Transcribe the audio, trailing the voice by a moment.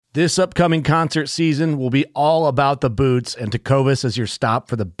This upcoming concert season will be all about the boots, and Tecovas is your stop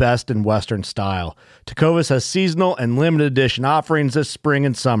for the best in Western style. Tecovas has seasonal and limited edition offerings this spring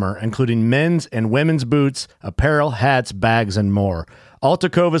and summer, including men's and women's boots, apparel, hats, bags, and more. All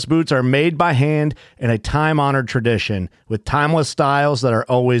Tecovas boots are made by hand in a time-honored tradition with timeless styles that are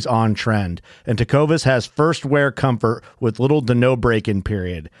always on trend. And Tecovas has first wear comfort with little to no break-in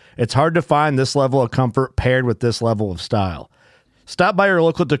period. It's hard to find this level of comfort paired with this level of style. Stop by your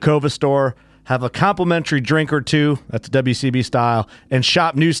local Tecovas store, have a complimentary drink or two, that's WCB style, and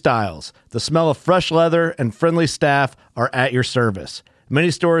shop new styles. The smell of fresh leather and friendly staff are at your service. Many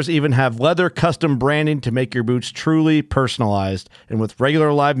stores even have leather custom branding to make your boots truly personalized. And with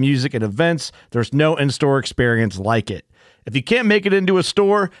regular live music and events, there's no in-store experience like it. If you can't make it into a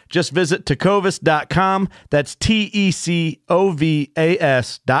store, just visit tecovas.com. That's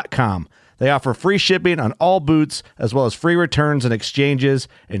TECOVAS.com. They offer free shipping on all boots, as well as free returns and exchanges,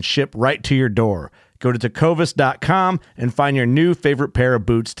 and ship right to your door. Go to tecovas.com and find your new favorite pair of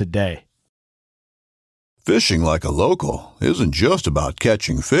boots today. Fishing like a local isn't just about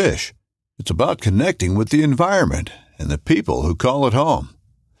catching fish. It's about connecting with the environment and the people who call it home.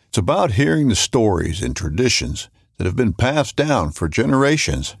 It's about hearing the stories and traditions that have been passed down for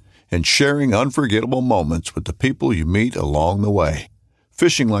generations and sharing unforgettable moments with the people you meet along the way.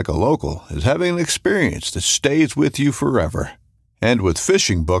 Fishing like a local is having an experience that stays with you forever. And with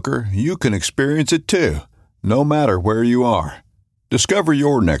Fishing Booker, you can experience it too, no matter where you are. Discover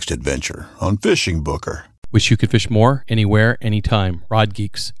your next adventure on Fishing Booker. Wish you could fish more, anywhere, anytime. Rod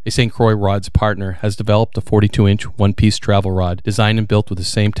Geeks, a St. Croix Rods partner, has developed a 42-inch one-piece travel rod designed and built with the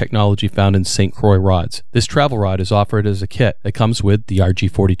same technology found in St. Croix Rods. This travel rod is offered as a kit that comes with the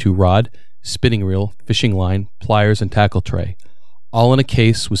RG42 rod, spinning reel, fishing line, pliers, and tackle tray. All in a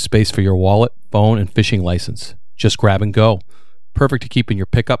case with space for your wallet, phone, and fishing license. Just grab and go. Perfect to keep in your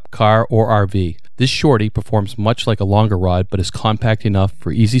pickup, car, or RV. This shorty performs much like a longer rod, but is compact enough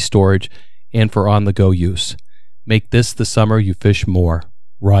for easy storage and for on-the-go use. Make this the summer you fish more.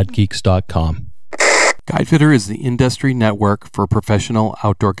 RodGeeks.com. Guidefitter is the industry network for professional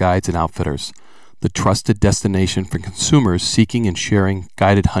outdoor guides and outfitters, the trusted destination for consumers seeking and sharing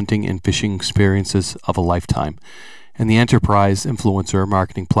guided hunting and fishing experiences of a lifetime, and the enterprise influencer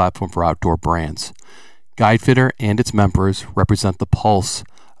marketing platform for outdoor brands. Guidefitter and its members represent the pulse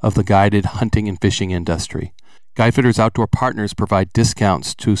of the guided hunting and fishing industry. Guidefitter's outdoor partners provide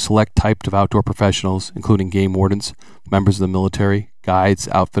discounts to select types of outdoor professionals, including game wardens, members of the military, guides,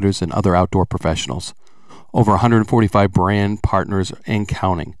 outfitters, and other outdoor professionals. Over 145 brand partners and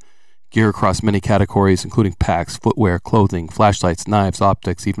counting. Gear across many categories, including packs, footwear, clothing, flashlights, knives,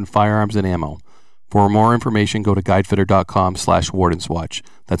 optics, even firearms and ammo. For more information, go to guidefitter.com/wardenswatch.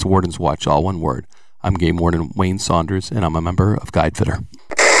 That's Wardenswatch, all one word. I'm Game Warden Wayne Saunders, and I'm a member of Guidefitter.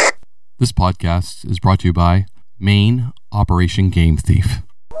 This podcast is brought to you by Maine Operation Game Thief.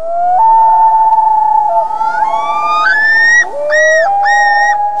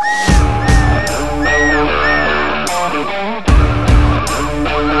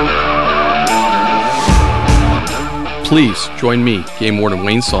 Please join me, Game Warden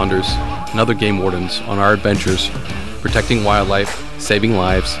Wayne Saunders, and other game wardens on our adventures protecting wildlife, saving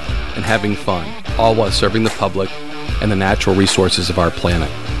lives, and having fun, all while serving the public and the natural resources of our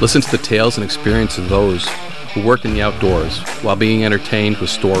planet. Listen to the tales and experiences of those who work in the outdoors while being entertained with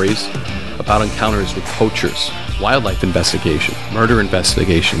stories about encounters with poachers, wildlife investigation, murder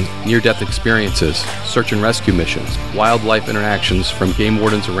investigation, near-death experiences, search and rescue missions, wildlife interactions from game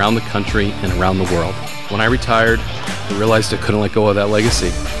wardens around the country and around the world. When I retired, I realized I couldn't let go of that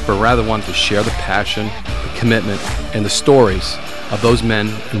legacy, but rather wanted to share the passion, the commitment, and the stories of those men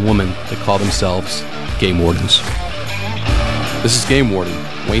and women that call themselves game wardens. This is Game Warden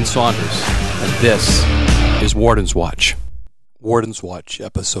Wayne Saunders, and this is Warden's Watch. Warden's Watch,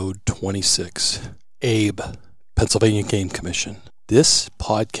 episode 26. Abe, Pennsylvania Game Commission. This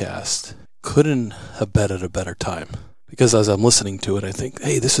podcast couldn't have been at a better time, because as I'm listening to it, I think,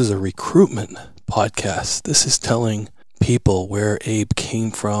 hey, this is a recruitment podcast. This is telling people where Abe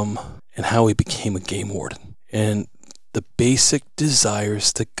came from and how he became a game warden and the basic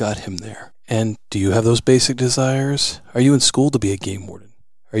desires that got him there. And do you have those basic desires? Are you in school to be a game warden?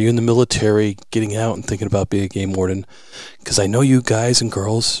 Are you in the military getting out and thinking about being a game warden? Because I know you guys and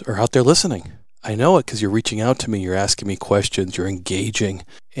girls are out there listening. I know it because you're reaching out to me, you're asking me questions, you're engaging.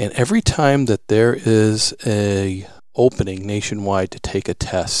 And every time that there is a opening nationwide to take a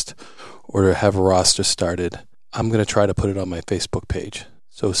test or to have a roster started, I'm going to try to put it on my Facebook page.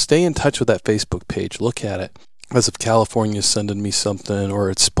 So stay in touch with that Facebook page. Look at it. As if California's sending me something or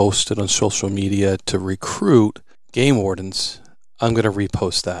it's posted on social media to recruit game wardens, I'm going to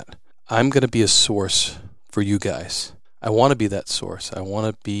repost that. I'm going to be a source for you guys. I want to be that source. I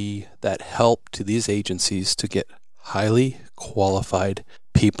want to be that help to these agencies to get highly qualified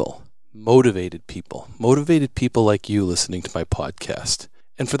people, motivated people like you listening to my podcast.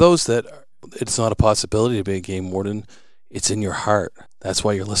 And for those that it's not a possibility to be a game warden, it's in your heart. That's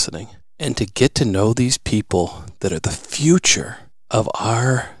why you're listening. And to get to know these people that are the future of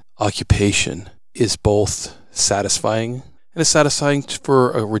our occupation is both satisfying, and it's satisfying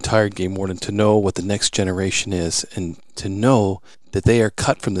for a retired game warden to know what the next generation is and to know that they are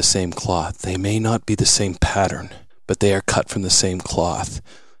cut from the same cloth. They may not be the same pattern, but they are cut from the same cloth,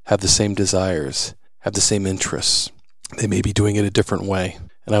 have the same desires, have the same interests. They may be doing it a different way.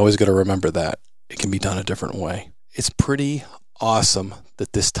 And I always got to remember that. It can be done a different way. It's pretty awesome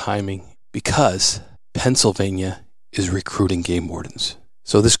that this timing, because Pennsylvania is recruiting game wardens.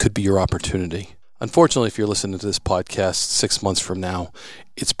 So this could be your opportunity. Unfortunately, if you're listening to this podcast 6 months from now,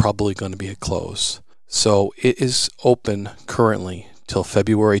 it's probably going to be a close. So it is open currently till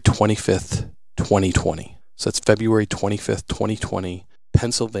February 25th, 2020. So that's February 25th, 2020.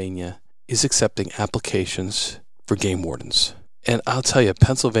 Pennsylvania is accepting applications for game wardens. And I'll tell you,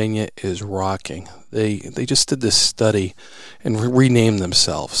 Pennsylvania is rocking. They just did this study and renamed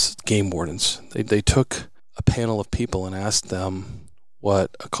themselves game wardens. They took a panel of people and asked them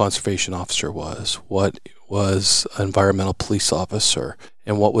what a conservation officer was, what was an environmental police officer,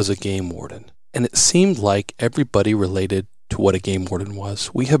 and what was a game warden. And it seemed like everybody related to what a game warden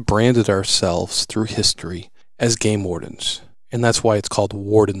was. We have branded ourselves through history as game wardens, and that's why it's called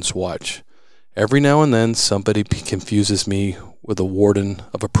Warden's Watch. Every now and then somebody confuses me with a warden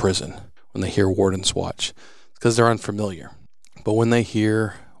of a prison when they hear Warden's Watch, because they're unfamiliar. But when they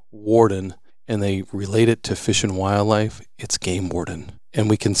hear warden and they relate it to fish and wildlife, it's game warden. And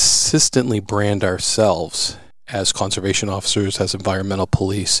we consistently brand ourselves as conservation officers, as environmental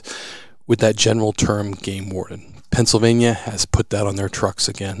police, with that general term game warden. Pennsylvania has put that on their trucks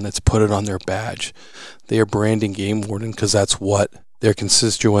again. That's put it on their badge. They are branding game warden because that's what their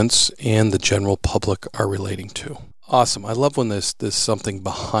constituents and the general public are relating to. Awesome. I love when there's something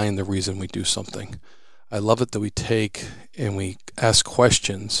behind the reason we do something. I love it that we take and we ask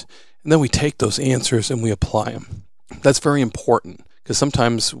questions, and then we take those answers and we apply them. That's very important, because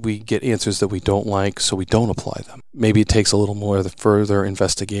sometimes we get answers that we don't like, so we don't apply them. Maybe it takes a little more of the further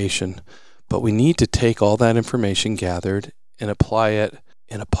investigation, but we need to take all that information gathered and apply it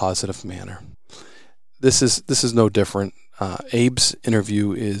in a positive manner. This is no different. Abe's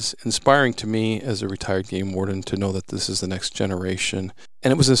interview is inspiring to me as a retired game warden to know that this is the next generation.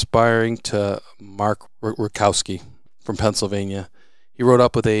 And it was inspiring to Mark Rukowski from Pennsylvania. He wrote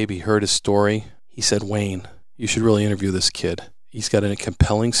up with Abe. He heard his story. He said, Wayne, you should really interview this kid. He's got a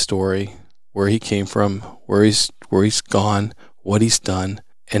compelling story, where he came from, where he's gone, what he's done,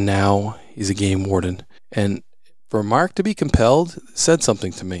 and now he's a game warden. And for Mark to be compelled, it said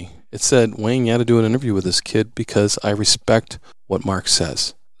something to me. It said, Wayne, you got to do an interview with this kid because I respect what Mark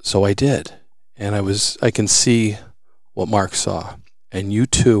says. So I did. And I can see what Mark saw. And you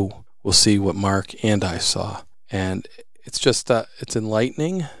too will see what Mark and I saw. And it's just, it's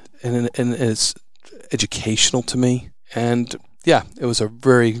enlightening and it's educational to me. And yeah, it was a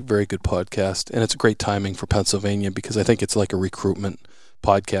very, very good podcast. And it's a great timing for Pennsylvania because I think it's like a recruitment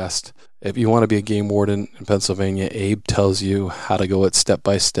podcast. If you want to be a game warden in Pennsylvania, Abe tells you how to go it step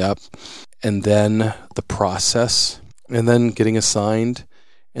by step, and then the process, and then getting assigned,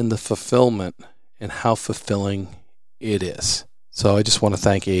 and the fulfillment, and how fulfilling it is. So I just want to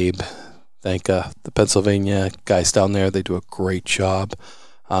thank Abe, thank the Pennsylvania guys down there. They do a great job,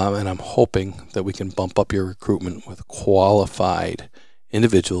 and I'm hoping that we can bump up your recruitment with qualified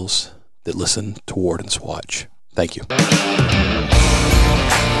individuals that listen to Warden's Watch. Thank you.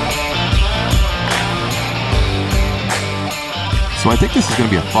 So I think this is going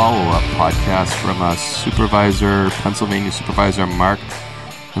to be a follow-up podcast from Pennsylvania Supervisor Mark,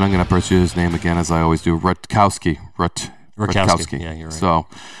 and I'm going to pursue his name again as I always do, Rukowski. Yeah, you're right. So,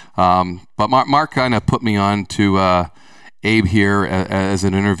 but Mark kind of put me on to Abe here as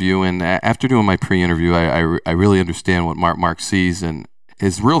an interview, and after doing my pre-interview, I really understand what Mark sees, and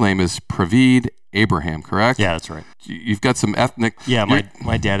his real name is Praveed Abraham, correct? Yeah, that's right. You've got some ethnic... Yeah,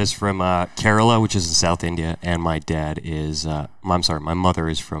 my dad is from Kerala, which is in South India, and my mother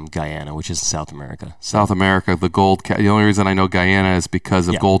is from Guyana, which is in South America. South America, the the only reason I know Guyana is because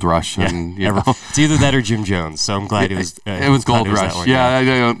of Gold Rush. And, it's either that or Jim Jones, so I'm glad it was... it was Gold Rush, I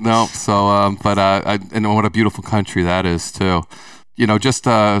don't know. So, but and what a beautiful country that is, too.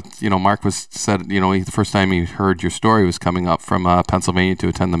 Mark said, the first time he heard your story was coming up from Pennsylvania to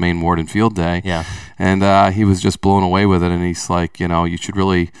attend the Maine Warden Field Day. Yeah. and he was just blown away with it. And he's like, you should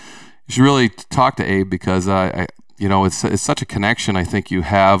really talk to Abe, because it's such a connection I think you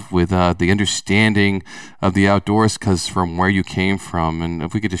have with the understanding of the outdoors, because from where you came from. And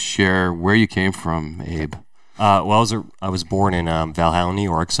if we could just share where you came from, Abe. Well, I was born in Valhalla, New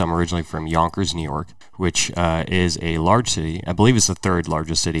York, so I'm originally from Yonkers, New York, which is a large city. I believe it's the third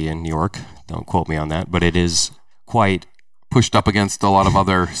largest city in New York. Don't quote me on that, but it is quite pushed up against a lot of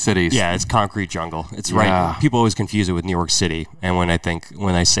other cities. Yeah, it's concrete jungle. It's right. People always confuse it with New York City, and when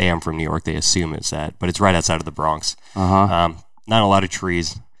I say I'm from New York, they assume it's that, but it's right outside of the Bronx. Not a lot of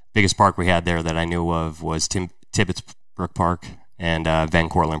trees. Biggest park we had there that I knew of was Tibbetts Brook Park and Van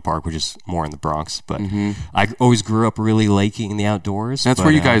Cortlandt Park, which is more in the Bronx. But I always grew up really liking the outdoors. That's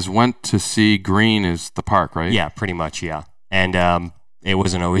where you guys went to see green, is the park, right? Yeah, pretty much, yeah. And it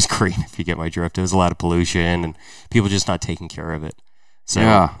wasn't always green, if you get my drift. There was a lot of pollution and people just not taking care of it. So,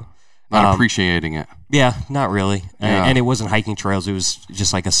 not appreciating it. Yeah, not really. Yeah. And it wasn't hiking trails. It was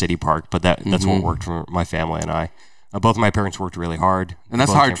just like a city park. But that's what worked for my family and I. Both of my parents worked really hard. And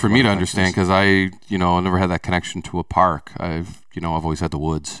that's hard for me to understand, because I never had that connection to a park. I've always had the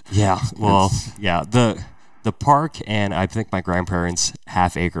woods. Yeah, well, the park, and I think my grandparents'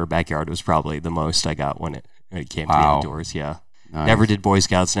 half-acre backyard was probably the most I got when it came to the outdoors. Yeah, nice. Never did Boy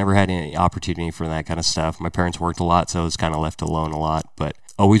Scouts. Never had any opportunity for that kind of stuff. My parents worked a lot, so I was kind of left alone a lot. But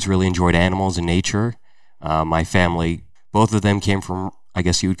always really enjoyed animals and nature. My family, both of them came from, I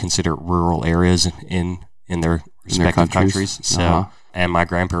guess you would consider, rural areas in their respective countries. So, and my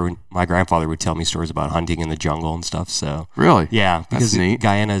grandfather would tell me stories about hunting in the jungle and stuff. So, really, yeah, because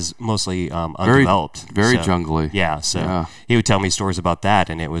Guyana is mostly undeveloped, very jungly. Yeah, so he would tell me stories about that,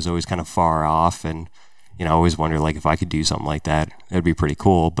 and it was always kind of far off. And I always wondered, like, if I could do something like that, it'd be pretty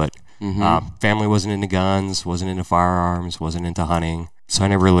cool. But family wasn't into guns, wasn't into firearms, wasn't into hunting, so I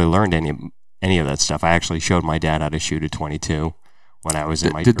never really learned any of that stuff. I actually showed my dad how to shoot a .22. When I was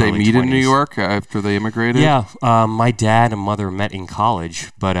in my Did they meet 20s. In New York after they immigrated? Yeah, my dad and mother met in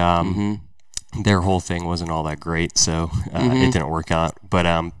college, but their whole thing wasn't all that great, so it didn't work out.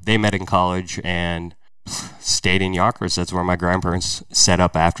 But they met in college and stayed in Yonkers. That's where my grandparents set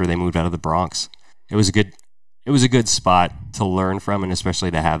up after they moved out of the Bronx. It was a good spot to learn from, and especially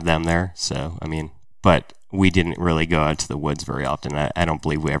to have them there. So but we didn't really go out to the woods very often. I don't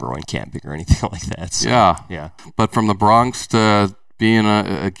believe we ever went camping or anything like that. So, yeah. But from the Bronx to being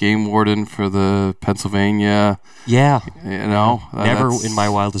a game warden for the Pennsylvania, never in my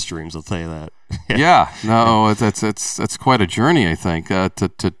wildest dreams, I'll tell you that. It's quite a journey, I think,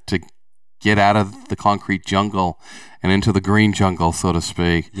 to get out of the concrete jungle and into the green jungle, so to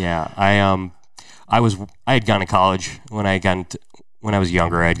speak. Yeah, I had gone to college when I was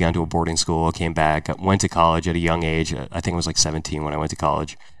younger. I had gone to a boarding school. I came back, went to college at a young age. I think it was like 17 when I went to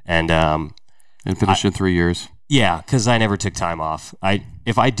college, and finished in 3 years. Yeah, because I never took time off.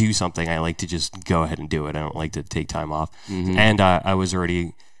 If I do something, I like to just go ahead and do it. I don't like to take time off. And I was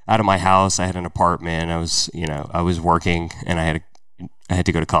already out of my house. I had an apartment. I was working, and I had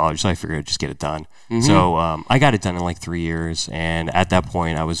to go to college, so I figured I'd just get it done. So I got it done in like 3 years, and at that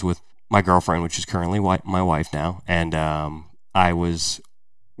point, I was with my girlfriend, which is currently my wife now, and I was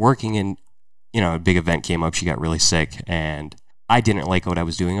working in, a big event came up. She got really sick, and I didn't like what I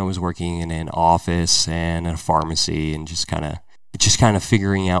was doing. I was working in an office and a pharmacy, and just kind of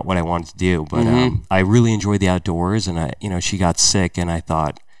figuring out what I wanted to do. But I really enjoyed the outdoors, and she got sick, and I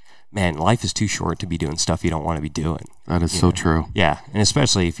thought, man, life is too short to be doing stuff you don't want to be doing. That is so true. Yeah, and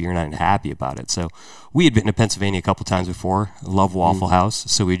especially if you're not happy about it. So we had been to Pennsylvania a couple times before. Love Waffle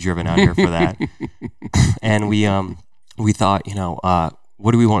House, so we'd driven out here for that. And we thought,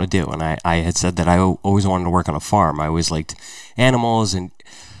 what do we want to do? And I had said that I always wanted to work on a farm. I always liked animals, and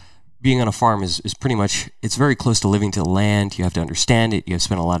being on a farm is pretty much, it's very close to living to the land. You have to understand it. You have to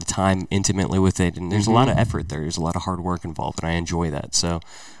spend a lot of time intimately with it, and there's a lot of effort there. There's a lot of hard work involved, and I enjoy that. So,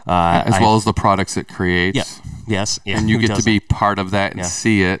 as well as the products it creates. Yeah. Yes. Yeah. And you get to be part of that and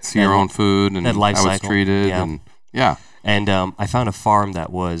see your own food and how it's treated. Yeah. And I found a farm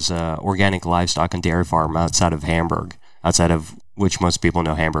that was organic livestock and dairy farm outside of Hamburg, outside of which most people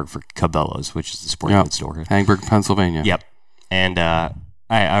know Hamburg for Cabela's, which is the sporting goods store here. Hamburg, Pennsylvania. Yep. And I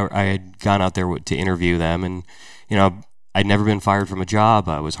had gone out there to interview them, and I'd never been fired from a job.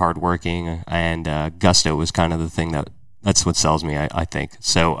 I was hardworking, and gusto was kind of the thing that's what sells me, I think.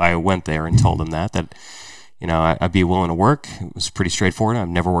 So I went there and told them that I'd be willing to work. It was pretty straightforward. I've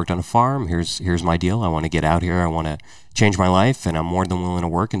never worked on a farm. Here's my deal. I want to get out here. I want to change my life, and I'm more than willing to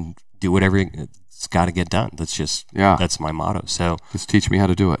work and do whatever it's got to get done. That's just that's my motto. So just teach me how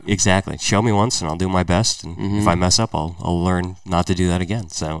to do it. Exactly. Show me once, and I'll do my best. And if I mess up, I'll learn not to do that again.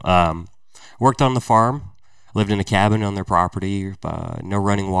 So worked on the farm, lived in a cabin on their property, no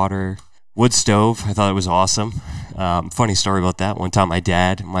running water, wood stove. I thought it was awesome. Funny story about that. One time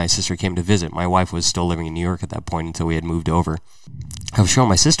my sister came to visit. My wife was still living in New York at that point until we had moved over. I was showing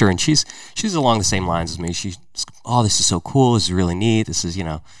my sister, and she's along the same lines as me. She's, oh, this is so cool. This is really neat. This is,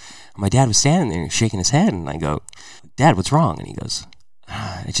 My dad was standing there shaking his head, and I go, Dad, what's wrong? And he goes,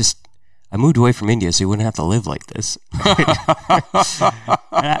 I moved away from India so you wouldn't have to live like this.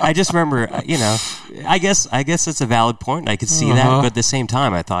 I just remember, I guess it's a valid point. I could see that, but at the same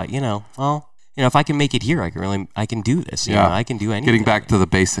time, I thought, if I can make it here, I can do this. You know, I can do anything. Getting back to the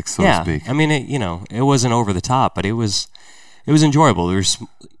basics, so to speak. I mean, it wasn't over the top, but it was enjoyable.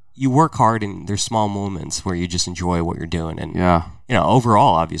 You work hard, and there's small moments where you just enjoy what you're doing. And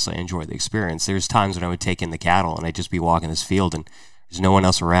overall, obviously, I enjoy the experience. There's times when I would take in the cattle, and I'd just be walking this field, and there's no one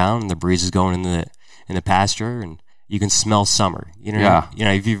else around, and the breeze is going in the pasture, and you can smell summer.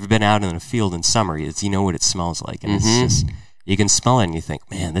 If you've been out in a field in summer, you know what it smells like, and it's just, you can smell it, and you think,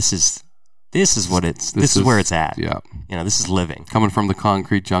 man, this is where it's at. Yeah, this is living. Coming from the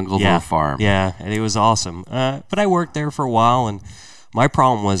concrete jungle to the farm. Yeah, and it was awesome. But I worked there for a while, and my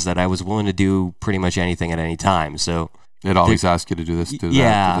problem was that I was willing to do pretty much anything at any time. So it always asked you to do this, do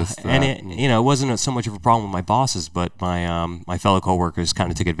that, do this, that. And it wasn't so much of a problem with my bosses, but my fellow coworkers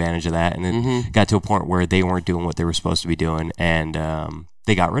kind of took advantage of that, and it got to a point where they weren't doing what they were supposed to be doing, and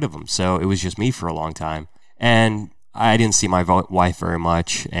they got rid of them. So it was just me for a long time, and I didn't see my wife very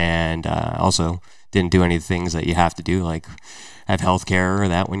much, and also didn't do any of the things that you have to do, like have health care or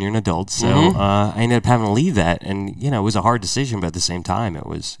that when you're an adult. So I ended up having to leave that, and it was a hard decision, but at the same time, it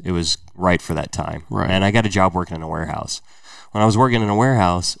was right for that time. Right. And I got a job working in a warehouse. When I was working in a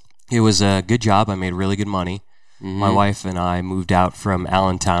warehouse, it was a good job. I made really good money. My wife and I moved out from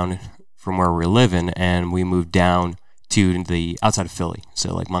Allentown, from where we were living, and we moved down to the outside of Philly,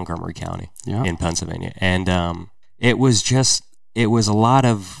 so like Montgomery County in Pennsylvania. And it was a lot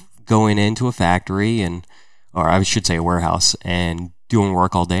of going into a factory, or I should say a warehouse, and doing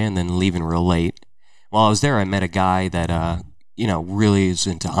work all day and then leaving real late. While I was there, I met a guy that, really is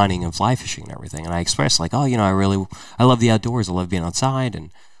into hunting and fly fishing and everything. And I expressed like, I love the outdoors. I love being outside.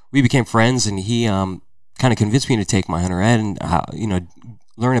 And we became friends, and he kind of convinced me to take my hunter ed and,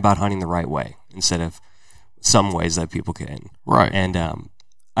 learn about hunting the right way instead of some ways that people can. Right. And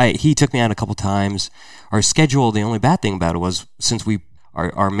he took me out a couple times. Our schedule, the only bad thing about it was, since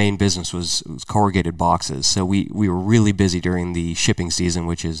our main business was corrugated boxes, so we were really busy during the shipping season,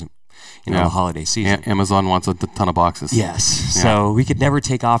 which is the holiday season. Amazon wants a ton of boxes. Yes, so we could never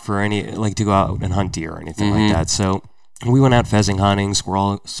take off for to go out and hunt deer or anything like that. So we went out pheasant hunting,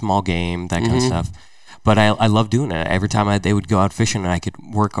 squirrel, small game, that kind of stuff. But I love doing it. Every time they would go out fishing and I could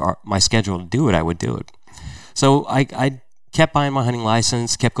work my schedule to do it, I would do it. So I kept buying my hunting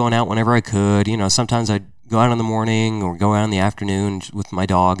license, kept going out whenever I could. Sometimes I'd go out in the morning or go out in the afternoon with my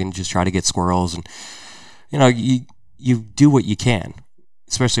dog and just try to get squirrels. And, you do what you can,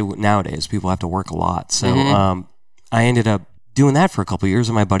 especially nowadays. People have to work a lot. So I ended up doing that for a couple of years,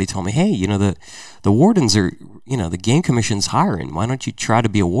 and my buddy told me, hey, the wardens are, the game commission's hiring. Why don't you try to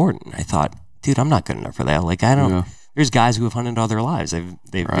be a warden? I thought, dude, I'm not good enough for that. Like, I don't... Yeah. There's guys who have hunted all their lives.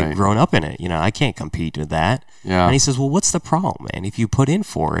 They've grown up in it. I can't compete with that. Yeah. And he says, well, what's the problem, man? If you put in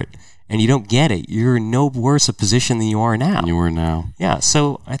for it and you don't get it, you're in no worse a position than you are now. You are now. Yeah.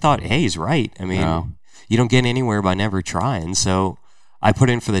 So I thought, hey, he's right. I mean, you don't get anywhere by never trying. So I put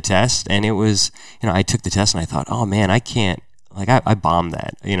in for the test, and it was, I took the test, and I thought, oh man, I can't. Like, I bombed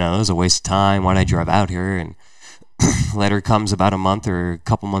that. It was a waste of time. Why'd I drive out here? And letter comes about a month or a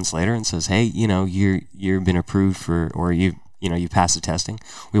couple months later and says, hey, you've been approved for, or you passed the testing.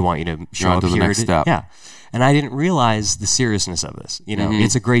 We want you to show up to here. The next step. Yeah. And I didn't realize the seriousness of this.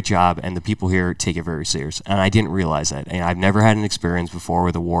 It's a great job, and the people here take it very serious. And I didn't realize that. And I've never had an experience before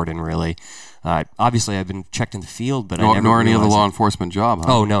with a warden, really. Obviously, I've been checked in the field, but I never nor any other law it. enforcement job.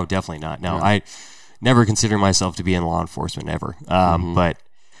 Huh? Oh no, definitely not. No, I never consider myself to be in law enforcement ever. But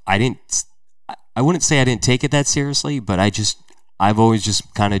I didn't. I wouldn't say I didn't take it that seriously, but I've always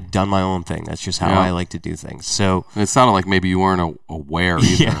just kind of done my own thing. That's just how I like to do things. So it sounded like maybe you weren't aware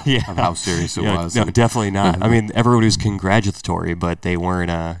either of how serious it was. No, definitely not. I mean, everyone was congratulatory, but they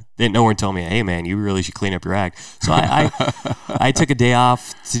weren't. No one told me, "Hey, man, you really should clean up your act." So I took a day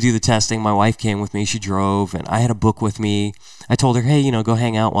off to do the testing. My wife came with me. She drove, and I had a book with me. I told her, "Hey, go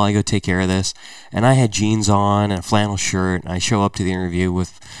hang out while I go take care of this." And I had jeans on and a flannel shirt, and I show up to the interview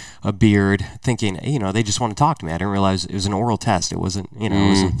with a beard, thinking, they just want to talk to me. I didn't realize it was an oral test. It wasn't, it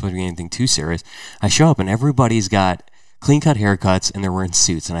wasn't supposed to be anything too serious. I show up, and everybody's got clean-cut haircuts, and they're wearing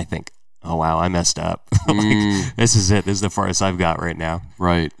suits, and I think, oh, wow, I messed up. This is it. This is the farthest I've got right now.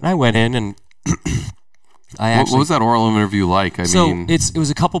 Right. And I went in, and What was that oral interview like? It was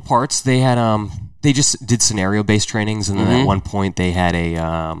a couple parts. They had they just did scenario based trainings, and then at one point they had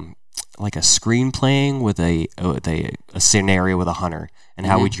a like a screen playing with a scenario with a hunter, and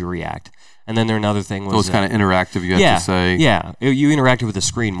how would you react? And then another thing was... So it was kind of interactive, you have to say. Yeah, you interacted with the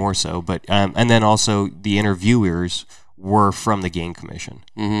screen more so. But and then also the interviewers were from the Game Commission.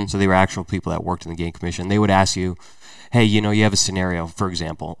 Mm-hmm. So they were actual people that worked in the Game Commission. They would ask you, hey, you have a scenario, for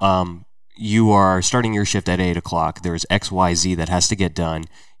example. You are starting your shift at 8 o'clock. There's X, Y, Z that has to get done.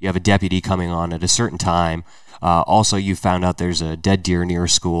 You have a deputy coming on at a certain time. Also, you found out there's a dead deer near a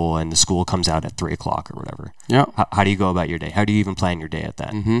school, and the school comes out at 3 o'clock or whatever. Yeah. How do you go about your day? How do you even plan your day at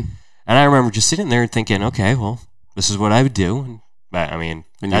that? Mm-hmm. And I remember just sitting there thinking, okay, well, this is what I would do. And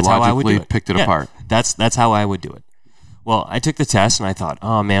that's how I would do it. Picked it apart. That's how I would do it. Well, I took the test, and I thought,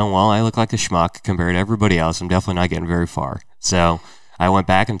 oh, man, well, I look like a schmuck compared to everybody else. I'm definitely not getting very far. So I went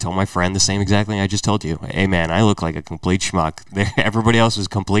back and told my friend the same exact thing I just told you. Hey, man, I look like a complete schmuck. Everybody else was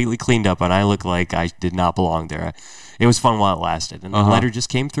completely cleaned up, and I looked like I did not belong there. It was fun while it lasted. And the letter just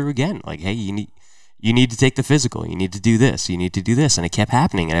came through again. Like, hey, you need to take the physical. You need to do this. You need to do this. And it kept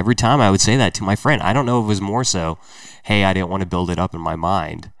happening. And every time I would say that to my friend, I don't know if it was more so, hey, I didn't want to build it up in my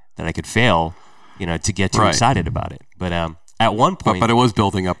mind that I could fail, to get too excited about it. But at one point... But it was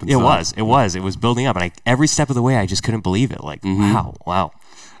building up inside. It was building up. And every step of the way, I just couldn't believe it. Like, wow.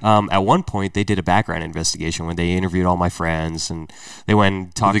 At one point, they did a background investigation where they interviewed all my friends, and they went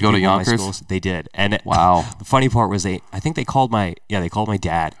and talked to people in my schools. They did. And wow. The funny part was they called my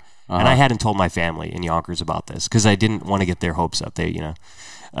dad. And I hadn't told my family in Yonkers about this because I didn't want to get their hopes up.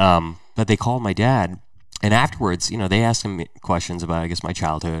 But they called my dad, and afterwards, they asked him questions about, I guess, my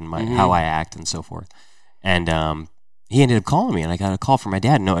childhood and how I act and so forth. And he ended up calling me, and I got a call from my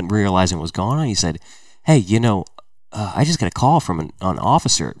dad, and realizing what was going on. He said, "Hey, I just got a call from an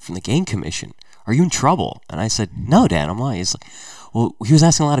officer from the Game Commission. Are you in trouble?" And I said, "No, Dad, I'm not." He's like, "Well, he was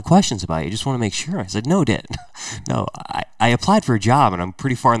asking a lot of questions about you. I just want to make sure." I said, "No, Dad. No, I applied for a job, and I'm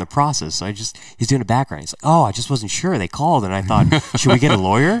pretty far in the process. So he's doing a background." He's like, "Oh, I just wasn't sure." They called, and I thought, should we get a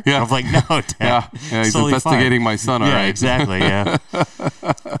lawyer? Yeah. And I'm like, "No, Dad." Yeah, he's investigating my son, all right. Yeah, exactly, yeah.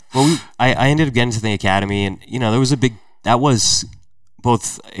 Well, I ended up getting to the academy, and, there was that was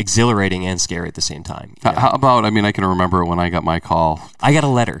both exhilarating and scary at the same time. How about, I can remember when I got my call. I got a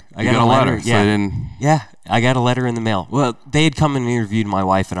letter. I got a letter. Yeah. So Yeah, I got a letter in the mail. Well, they had come and interviewed my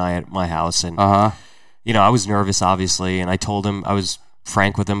wife and I at my house, and I was nervous, obviously, and I told him, I was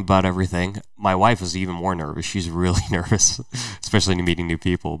frank with him about everything. My wife was even more nervous. She's really nervous, especially meeting new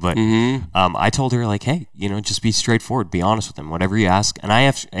people. But I told her, like, hey, just be straightforward, be honest with them, whatever you ask. And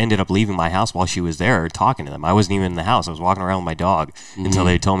I ended up leaving my house while she was there talking to them. I wasn't even in the house. I was walking around with my dog until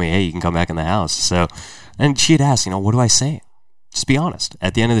they told me, hey, you can come back in the house. So, and she had asked, what do I say? Just be honest.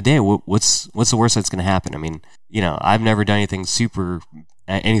 At the end of the day, what's the worst that's going to happen? I've never done anything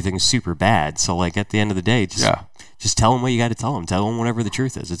super bad. So, like, at the end of the day, just tell them what you got to tell them. Tell them whatever the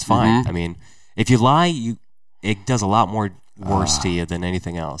truth is. It's fine. If you lie, it does a lot more worse to you than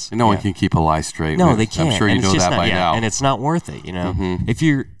anything else. No one can keep a lie straight. No, they can't. I'm sure you know that by now. And it's not worth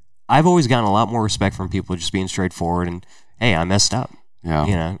it. I've always gotten a lot more respect from people just being straightforward and, hey, I messed up.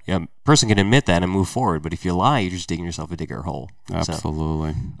 Yeah. A person can admit that and move forward, but if you lie, you're just digging yourself a bigger hole.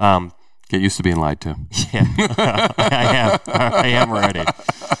 Absolutely. Get used to being lied to. Yeah, I am already.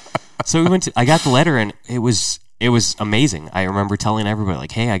 So I got the letter, and it was amazing. I remember telling everybody,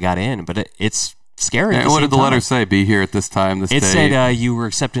 like, hey, I got in, but it's scary. And what did the letter say? Be here at this time, this day? It said you were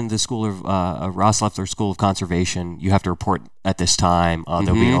accepted into the school of Ross Leffler School of Conservation. You have to report at this time.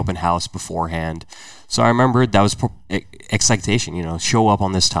 There'll be an open house beforehand. So I remember that was excitation, show up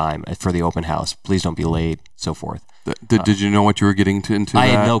on this time for the open house. Please don't be late, so forth. Did you know what you were getting into? I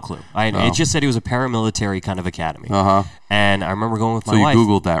had no clue. It just said it was a paramilitary kind of academy. And I remember going with my wife. So you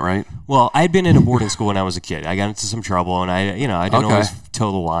Googled that, right? Well, I had been in a boarding school when I was a kid. I got into some trouble, and I didn't always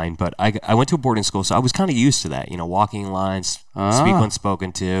toe the line, but I went to a boarding school, so I was kind of used to that. Walking in lines, speak when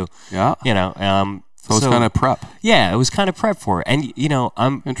spoken to. Yeah. So it was kind of prep. Yeah, it was kind of prep for it. And,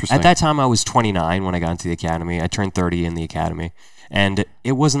 Interesting. At that time, I was 29 when I got into the academy. I turned 30 in the academy. And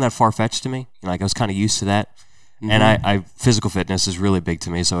it wasn't that far-fetched to me. I was kind of used to that. And I physical fitness is really big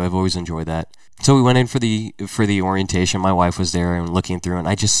to me, so I've always enjoyed that. So we went in for the orientation. My wife was there and looking through, and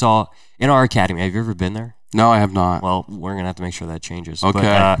I just saw in our academy. Have you ever been there? No, I have not. Well, we're gonna have to make sure that changes.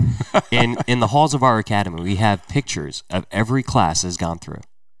 Okay. But, in the halls of our academy, we have pictures of every class has gone through.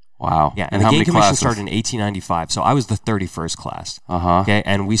 Wow. Yeah, and the Game Commission started in 1895, so I was the 31st class. Okay,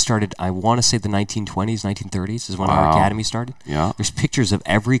 and we started, I want to say the 1920s, 1930s is when our academy started. Yeah. There's pictures of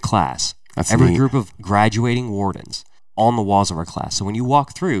every class, That's every neat. group of graduating wardens on the walls of our class. So when you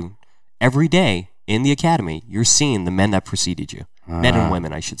walk through, every day in the academy, you're seeing the men that preceded you. Men and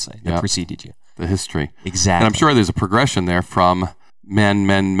women, I should say, that preceded you. The history. Exactly. And I'm sure there's a progression there from men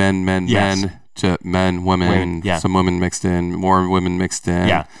to men, women, some women mixed in, more women mixed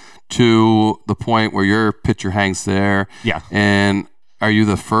in, to the point where your picture hangs there. Yeah. And are you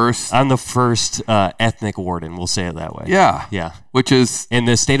the first? I'm the first ethnic warden, we'll say it that way. Yeah. Yeah. Which is... in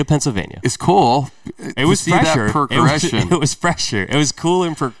the state of Pennsylvania. It's cool. It was pressure. That progression. It was pressure. It was cool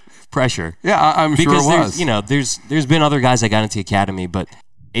and pressure. Yeah, I'm sure it was. There's been other guys that got into the academy, but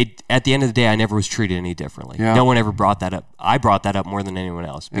at the end of the day, I never was treated any differently. Yeah. No one ever brought that up. I brought that up more than anyone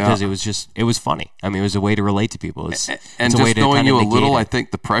else because it was funny. I mean, it was a way to relate to people. It's and a just way to knowing kind you of a little, negate I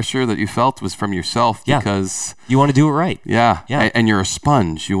think the pressure that you felt was from yourself because you want to do it right. Yeah. And you're a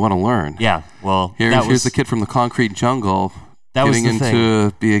sponge. You want to learn. Yeah. Well, here's the kid from the concrete jungle getting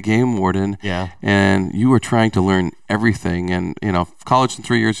into be a game warden. Yeah. And you were trying to learn everything. And, college in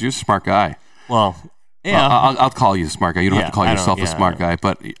 3 years, you're a smart guy. Well, yeah. I'll call you a smart guy. You don't have to call yourself a smart guy.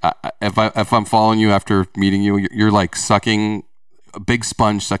 But if I'm following you after meeting you, you're like sucking a big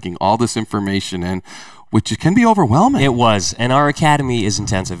sponge, sucking all this information in, which can be overwhelming. It was. And our academy is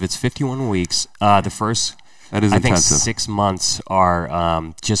intensive. It's 51 weeks. The first, that is intensive. 6 months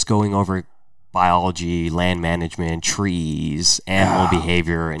are just going over biology, land management, trees, animal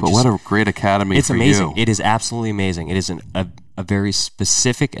behavior. And what a great academy it's for amazing. you. It is absolutely amazing. It is a very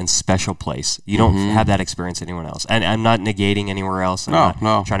specific and special place. You don't have that experience anywhere else. And I'm not negating anywhere else. I'm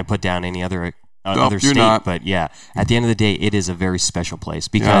not trying to put down any other state. Not. But yeah, at the end of the day, it is a very special place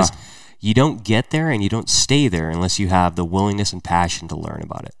because you don't get there and you don't stay there unless you have the willingness and passion to learn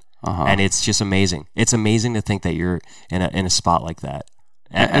about it. And it's just amazing. It's amazing to think that you're in a spot like that.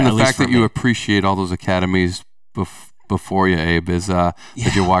 And the fact that you appreciate all those academies before you, Abe, is that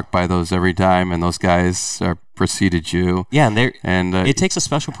you walk by those every time, and those guys preceded you. Yeah, and it takes a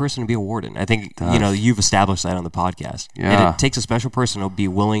special person to be a warden. I think you've established that on the podcast. Yeah. And it takes a special person to be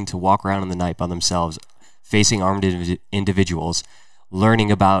willing to walk around in the night by themselves, facing armed individuals,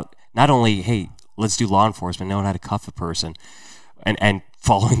 learning about not only, hey, let's do law enforcement, knowing how to cuff a person, and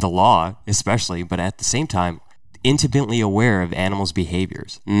following the law, especially, but at the same time, intimately aware of animals'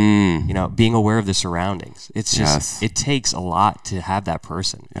 behaviors. Being aware of the surroundings. It's just it takes a lot to have that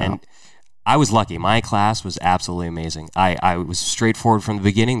person. And I was lucky. My class was absolutely amazing. I was straightforward from the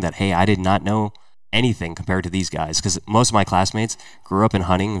beginning that, hey, I did not know anything compared to these guys because most of my classmates grew up in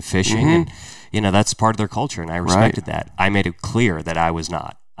hunting and fishing, and that's part of their culture, and I respected that. I made it clear that I was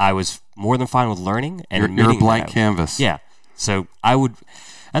not. I was more than fine with learning and you're a blank canvas. Yeah. So I would,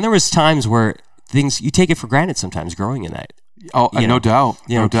 and there was times where things you take it for granted sometimes growing in that. Oh, no doubt.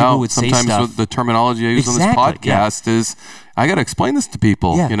 No doubt. Would sometimes say stuff, the terminology I use on this podcast is, I got to explain this to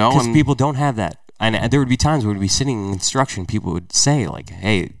people. Yeah, because people don't have that. And there would be times where we'd be sitting in instruction, people would say like,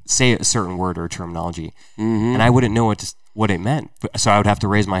 hey, say a certain word or terminology. And I wouldn't know what it meant. So I would have to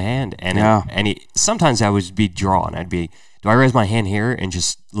raise my hand. And sometimes I would be drawn. I'd be, do I raise my hand here and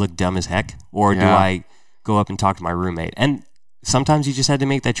just look dumb as heck? Or do I go up and talk to my roommate? And sometimes you just had to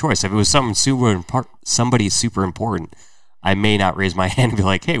make that choice. If it was somebody super important, I may not raise my hand and be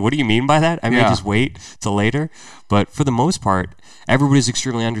like, hey, what do you mean by that? I may just wait till later. But for the most part, everybody's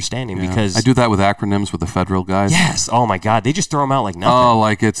extremely understanding because... I do that with acronyms with the federal guys. Yes. Oh, my God. They just throw them out like nothing. Oh,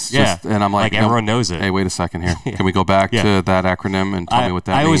 like it's just... And I'm like... everyone knows it. Hey, wait a second here. Can we go back to that acronym and tell me what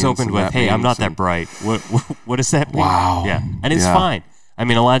that means? I always opened with, hey, I'm not that bright. What does that mean? Wow. Yeah. And it's fine. I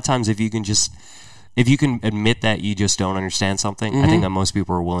mean, a lot of times if you can admit that you just don't understand something, I think that most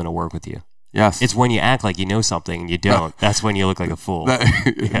people are willing to work with you. Yes. It's when you act like you know something and you don't. That's when you look like a fool.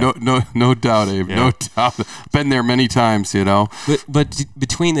 No doubt, Abe. Yeah. No doubt. Been there many times, But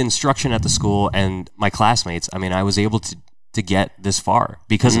between the instruction at the school and my classmates, I mean, I was able to get this far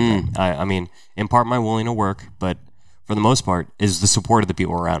because of it. I mean, in part my willing to work, but for the most part is the support of the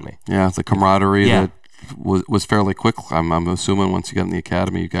people around me. Yeah, the camaraderie that was fairly quick. I'm assuming once you got in the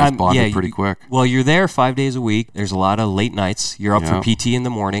academy, you guys bonded pretty quick. Well, you're there 5 days a week. There's a lot of late nights. You're up for PT in the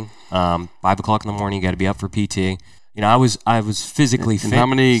morning. 5 o'clock in the morning, you got to be up for PT. I was physically fit. And how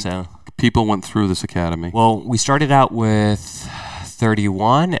many people went through this academy? Well, we started out with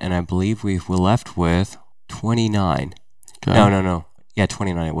 31, and I believe we were left with 29. Okay. No. Yeah,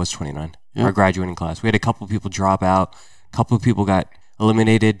 29. It was 29. Yeah. Our graduating class. We had a couple of people drop out. A couple of people got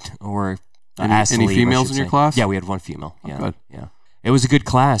eliminated or... Any females in your class? Yeah, we had one female. Yeah, good. Yeah. It was a good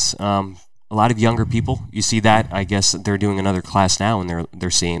class. A lot of younger people. You see that? I guess they're doing another class now, and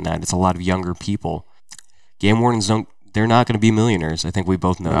they're seeing that it's a lot of younger people. Game wardens they're not going to be millionaires. I think we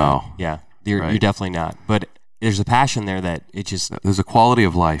both know that. Yeah, you're definitely not. But there's a passion there that there's a quality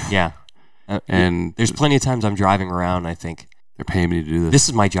of life. Yeah, and there's plenty of times I'm driving around. I think They're paying me to do this. This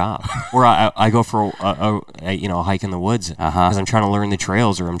is my job. Or I go for a hike in the woods because I'm trying to learn the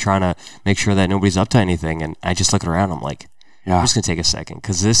trails, or I'm trying to make sure that nobody's up to anything. And I just look around. I'm like, I'm just gonna take a second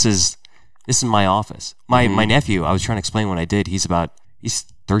because this is my office. My nephew. I was trying to explain what I did. He's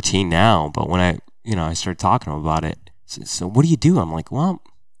 13 now, but when I started talking to him about it. So what do you do? I'm like, well,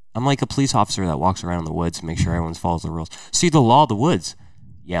 I'm like a police officer that walks around in the woods and makes sure everyone follows the rules. See, the law of the woods.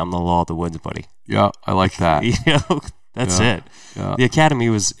 Yeah, I'm the law of the woods, buddy. Yeah, I like that. That's it. Yeah. The academy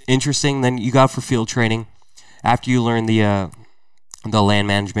was interesting. Then you got for field training. After you learn the land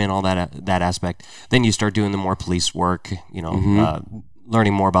management, all that aspect, then you start doing the more police work.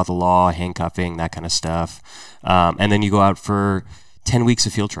 Learning more about the law, handcuffing, that kind of stuff, and then you go out for 10 weeks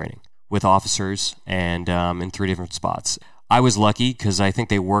of field training with officers and in 3 different spots. I was lucky because I think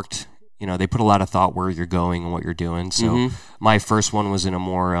they worked. They put a lot of thought where you're going and what you're doing. So my first one was in a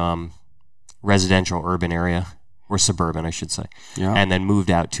more residential urban area. Or suburban, I should say. Yeah. And then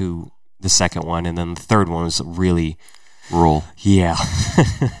moved out to the second one, and then the third one was really rural. Yeah,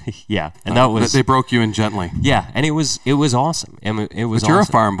 yeah. And that was they broke you in gently. Yeah, and it was awesome. And it was. But you're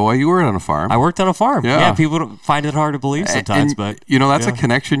awesome. A farm boy. You were on a farm. I worked on a farm. Yeah, people don't find it hard to believe sometimes, but that's a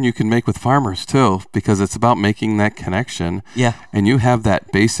connection you can make with farmers too, because it's about making that connection. Yeah, and you have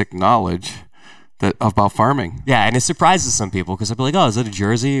that basic knowledge about farming. Yeah, and it surprises some people because they'll be like, "Oh, is that a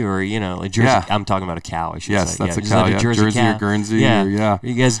Jersey or a Jersey?" Yeah. I'm talking about a cow. I should say. Yes, that's a cow. Is that a Jersey cow? Or Guernsey. Yeah.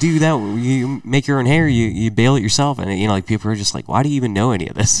 You guys do that? You make your own hair. You bale it yourself, and people are just like, "Why do you even know any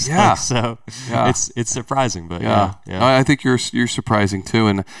of this?" Yeah. It's surprising, but yeah. I think you're surprising too,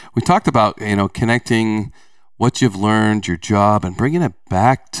 and we talked about connecting what you've learned, your job, and bringing it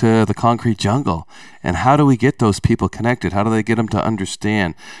back to the concrete jungle. And how do we get those people connected? How do they get them to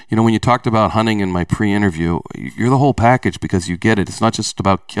understand? When you talked about hunting in my pre-interview, you're the whole package because you get it. It's not just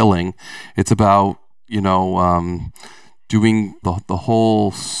about killing. It's about, doing the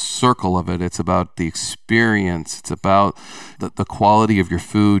whole circle of it. It's about the experience. It's about the quality of your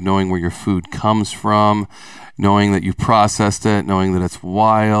food, knowing where your food comes from, knowing that you processed it, knowing that it's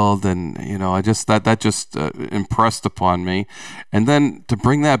wild, and I just that just impressed upon me. And then to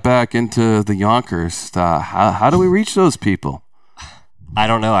bring that back into the Yonkers, how do we reach those people? I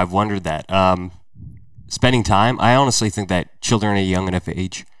don't know. I've wondered that. Spending time. I honestly think that children at a young enough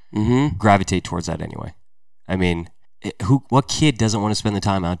age gravitate towards that anyway. I mean, what kid doesn't want to spend the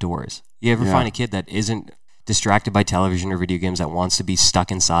time outdoors? You ever find a kid that isn't distracted by television or video games that wants to be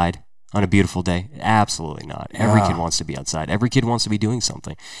stuck inside on a beautiful day? Absolutely not. Every kid wants to be outside. Every kid wants to be doing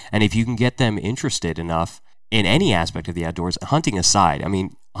something. And if you can get them interested enough in any aspect of the outdoors, hunting aside, I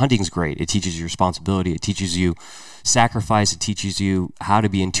mean, hunting's great. It teaches you responsibility. It teaches you sacrifice. It teaches you how to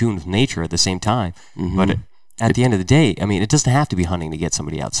be in tune with nature at the same time. But at the end of the day, I mean, it doesn't have to be hunting to get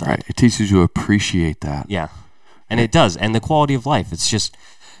somebody outside. Right. It teaches you to appreciate that. Yeah. And it does. And the quality of life. It's just,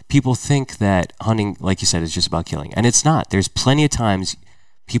 people think that hunting, like you said, is just about killing. And it's not. There's plenty of times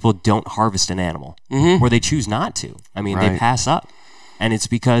people don't harvest an animal or they choose not to. I mean, they pass up. And it's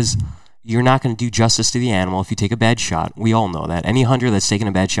because you're not going to do justice to the animal if you take a bad shot. We all know that. Any hunter that's taken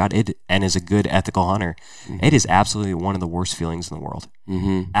a bad shot and is a good ethical hunter, it is absolutely one of the worst feelings in the world.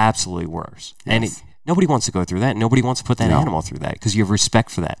 Absolutely worse. Yes. And nobody wants to go through that. Nobody wants to put that animal through that because you have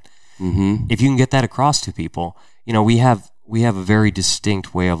respect for that. If you can get that across to people, we have a very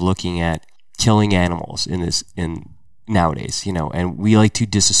distinct way of looking at killing animals nowadays, and we like to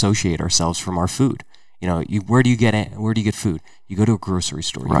disassociate ourselves from our food. Where do you get food? You go to a grocery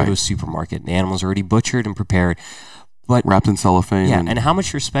store, you go to a supermarket, and the animal's already butchered and prepared, but wrapped in cellophane. Yeah, and how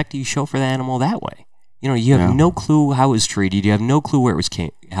much respect do you show for the animal that way? You have no clue how it was treated. You have no clue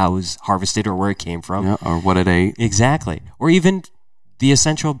how it was harvested or where it came from, or what it ate. Exactly, or even the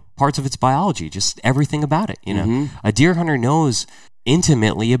essential parts of its biology, just everything about it. A deer hunter knows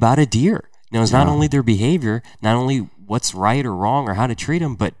intimately about a deer. Knows not only their behavior, not only what's right or wrong or how to treat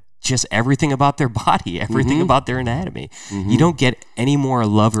them, but just everything about their body, everything about their anatomy. You don't get any more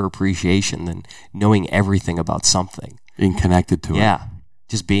love or appreciation than knowing everything about something. Being connected to it. Yeah,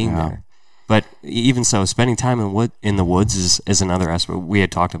 just being there. But even so, spending time in the woods is another aspect. We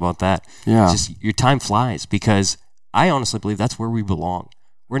had talked about that. Yeah. Just your time flies because I honestly believe that's where we belong.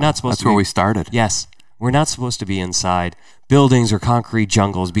 We're not supposed to be. That's where we started. Yes. We're not supposed to be inside buildings or concrete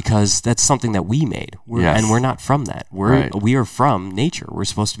jungles because that's something that we made. And we're not from that. We are from nature. We're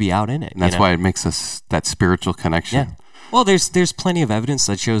supposed to be out in it. And that's why it makes us that spiritual connection. Yeah. Well, there's plenty of evidence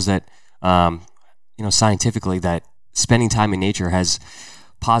that shows that, scientifically, that spending time in nature has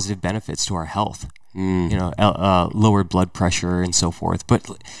positive benefits to our health. Lowered blood pressure and so forth. But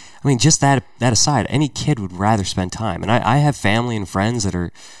I mean, just that aside, any kid would rather spend time. And I have family and friends that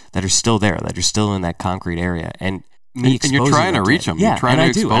are still there, that are still in that concrete area. And me and you're trying to reach them. Yeah, you're trying to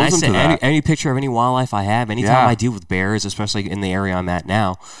expose them to that. Any picture of any wildlife I have, anytime I deal with bears, especially in the area I'm at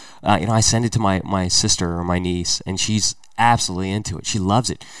now, I send it to my sister or my niece, and she's absolutely into it. She loves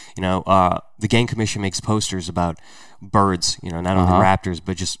it. The Game Commission makes posters about birds, not only raptors,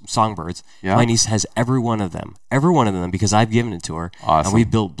 but just songbirds. Yeah. My niece has every one of them, because I've given it to her. Awesome. And we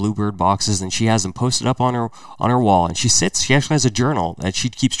built bluebird boxes, and she has them posted up on her wall. And she actually has a journal that she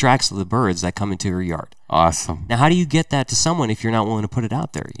keeps tracks of the birds that come into her yard. Awesome. Now, how do you get that to someone if you're not willing to put it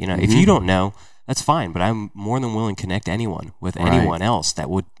out there? If you don't know, that's fine. But I'm more than willing to connect anyone with anyone else that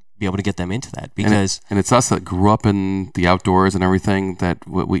would be able to get them into that, because and it's us that grew up in the outdoors and everything that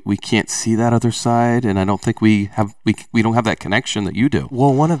we can't see that other side, and I don't think we don't have that connection that you do.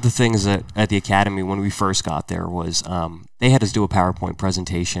 Well, one of the things at the academy when we first got there was they had us do a PowerPoint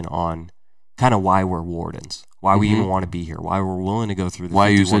presentation on kind of why we're wardens, why we even want to be here, why we're willing to go through the why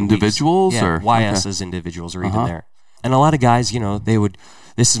use individuals weeks. or why us as individuals are even there. And a lot of guys, they would,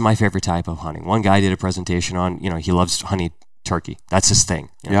 this is my favorite type of hunting. One guy did a presentation on, he loves hunting turkey. That's his thing.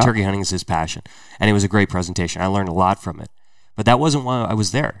 Turkey hunting is his passion. And it was a great presentation. I learned a lot from it. But that wasn't why I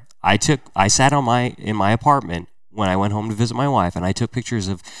was there. I sat in my apartment when I went home to visit my wife, and I took pictures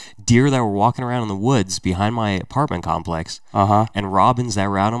of deer that were walking around in the woods behind my apartment complex, and robins that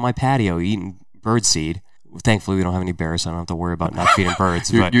were out on my patio eating birdseed. Thankfully, we don't have any bears, so I don't have to worry about not feeding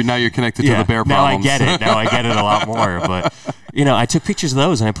birds. Now you're connected to the bear problems. Now I get it a lot more. But, I took pictures of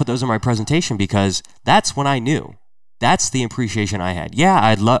those, and I put those in my presentation because that's when I knew. That's the appreciation I had. Yeah,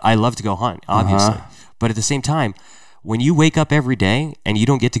 I love to go hunt, obviously. But at the same time, when you wake up every day and you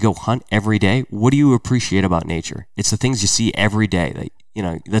don't get to go hunt every day, what do you appreciate about nature? It's the things you see every day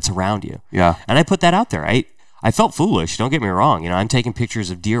that that's around you. Yeah. And I put that out there. I felt foolish. Don't get me wrong. I'm taking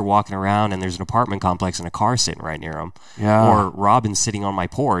pictures of deer walking around, and there's an apartment complex and a car sitting right near them. Yeah. Or robins sitting on my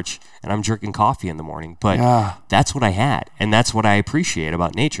porch, and I'm drinking coffee in the morning. But that's what I had, and that's what I appreciate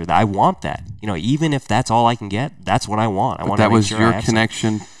about nature. That I want that. Even if that's all I can get, that's what I want. I want that to make was sure your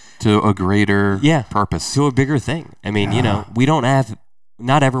connection to a greater purpose, to a bigger thing. I mean, we don't have.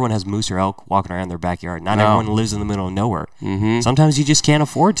 Not everyone has moose or elk walking around their backyard. Not everyone lives in the middle of nowhere. Sometimes you just can't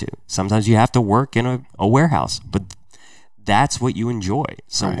afford to. Sometimes you have to work in a warehouse. But that's what you enjoy.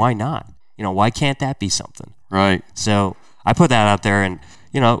 So why not? Why can't that be something? Right. So I put that out there, and,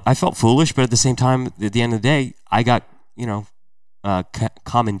 I felt foolish, but at the same time, at the end of the day, I got,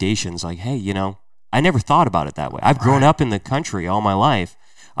 commendations like, hey, I never thought about it that way. I've grown up in the country all my life.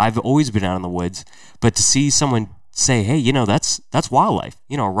 I've always been out in the woods. But to see someone say, hey, that's wildlife.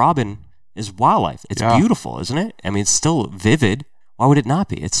 A robin is wildlife. It's beautiful, isn't it? I mean, it's still vivid. Why would it not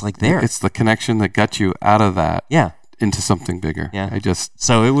be? It's like there. It's the connection that got you out of that into something bigger. Yeah.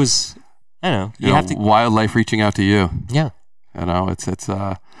 So it was, I don't know. You have to, wildlife reaching out to you. Yeah.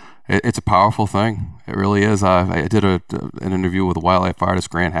 It's a powerful thing. It really is. I did an interview with a wildlife artist,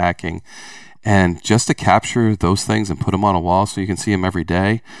 Grant Hacking, and just to capture those things and put them on a wall so you can see them every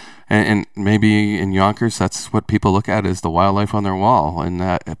day. And maybe in Yonkers, that's what people look at is the wildlife on their wall,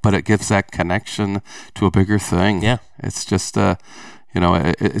 but it gives that connection to a bigger thing. Yeah, it's just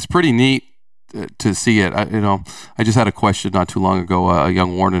it's pretty neat to see it. I just had a question not too long ago. A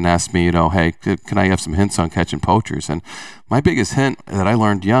young warden asked me, hey, can I have some hints on catching poachers? And my biggest hint that I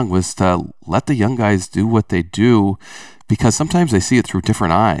learned young was to let the young guys do what they do, because sometimes they see it through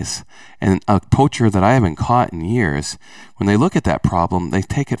different eyes. And a poacher that I haven't caught in years, when they look at that problem, they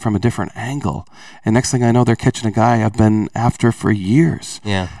take it from a different angle. And next thing I know, they're catching a guy I've been after for years.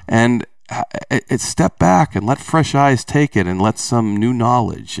 Yeah. And it's step back and let fresh eyes take it and let some new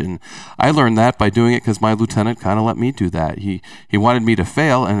knowledge. And I learned that by doing it because my lieutenant kind of let me do that. He wanted me to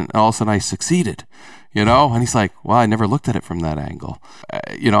fail, and all of a sudden I succeeded. And he's like, well, I never looked at it from that angle.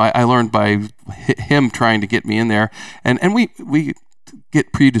 I learned by him trying to get me in there. And we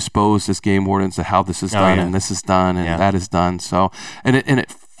get predisposed as game wardens to how this is done and this is done and that is done. So, and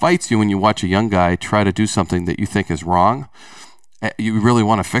it fights you when you watch a young guy try to do something that you think is wrong. You really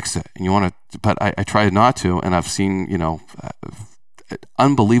want to fix it, and you want to, but I try not to. And I've seen,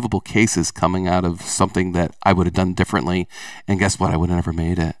 unbelievable cases coming out of something that I would have done differently. And guess what? I would have never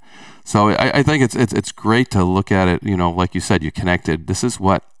made it. So I think it's great to look at it, like you said, you connected. This is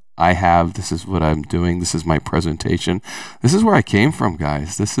what I have. This is what I'm doing. This is my presentation. This is where I came from,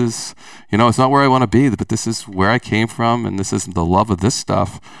 guys. This is, it's not where I want to be, but this is where I came from. And this is the love of this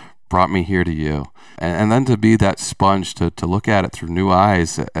stuff brought me here to you. And then to be that sponge to look at it through new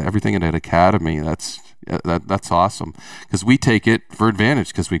eyes, everything at an academy, that's awesome, because we take it for advantage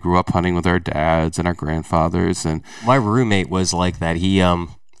because we grew up hunting with our dads and our grandfathers. And my roommate was like that.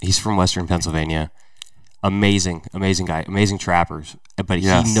 He's from Western Pennsylvania. amazing guy, amazing trappers. But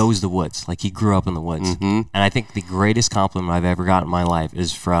he knows the woods. Like, he grew up in the woods. And I think the greatest compliment I've ever gotten in my life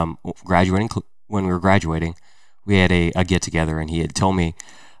is from graduating. When we were graduating, we had a get together, and he had told me,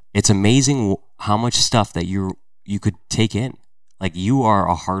 it's amazing how much stuff that you could take in. Like, you are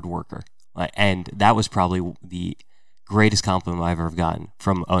a hard worker. And that was probably the greatest compliment I've ever gotten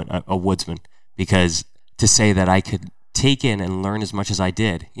from a woodsman, because to say that I could take in and learn as much as I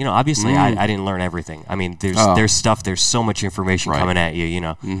did, obviously I didn't learn everything. I mean, there's so much information coming at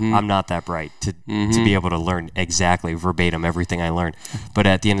you, I'm not that bright to be able to learn exactly verbatim everything I learned. But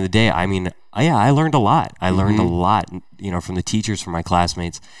at the end of the day, I mean, I learned a lot. I learned a lot, from the teachers, from my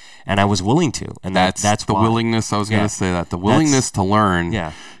classmates, and I was willing to. And that's the why. willingness. I was going to say that. The willingness to learn.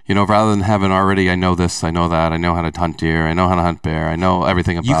 Yeah. Rather than having already, I know this, I know that, I know how to hunt deer, I know how to hunt bear, I know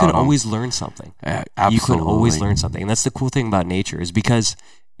everything about You can them. always learn something. Absolutely. You can always learn something. And that's the cool thing about nature, is because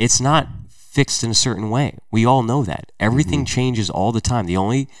it's not fixed in a certain way. We all know that. Everything changes all the time. The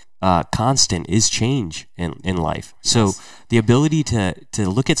only constant is change in life. So the ability to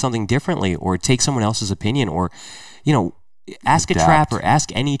look at something differently, or take someone else's opinion, or, ask a trapper,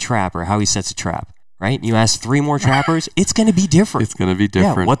 ask any trapper how he sets a trap. Right? You ask 3 more trappers, it's going to be different. It's going to be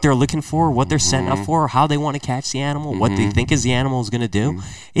different. Yeah, what they're looking for, what they're setting up for, how they want to catch the animal, what they think is the animal is going to do.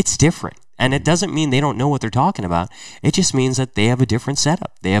 It's different. And it doesn't mean they don't know what they're talking about. It just means that they have a different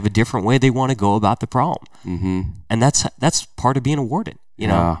setup. They have a different way they want to go about the problem. And that's part of being a warden. You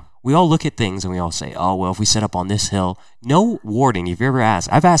know, we all look at things and we all say, oh, well, if we set up on this hill. No warden, if you ever asked,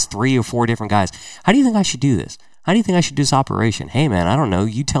 I've asked 3 or 4 different guys, how do you think I should do this? How do you think I should do this operation? Hey, man, I don't know.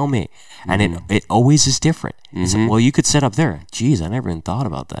 You tell me. And it always is different. It's like, well, you could set up there. Geez, I never even thought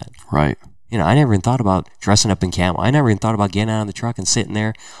about that. Right. I never even thought about dressing up in camo. I never even thought about getting out of the truck and sitting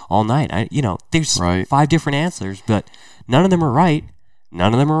there all night. There's 5 different answers, but none of them are right.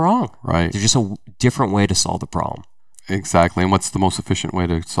 None of them are wrong. Right. They're just a different way to solve the problem. Exactly. And what's the most efficient way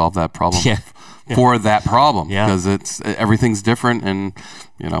to solve that problem for that problem? Because everything's different, and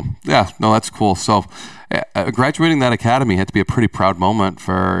that's cool. So graduating that academy had to be a pretty proud moment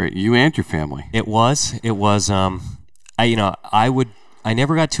for you and your family. It was. I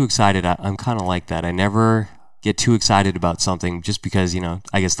never got too excited. I'm kind of like that. I never get too excited about something just because,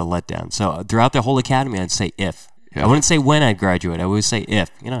 I guess the letdown. So throughout the whole academy, I'd say if. I wouldn't say when I'd graduate. I would say if.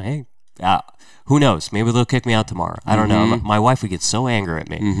 Hey, who knows? Maybe they'll kick me out tomorrow. I don't know. My wife would get so angry at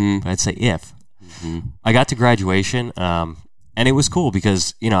me. But I'd say if. I got to graduation, and it was cool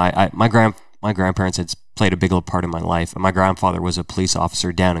because, my grandparents had played a big part in my life. And my grandfather was a police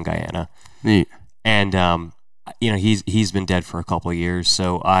officer down in Guyana. Neat. And, he's been dead for a couple of years.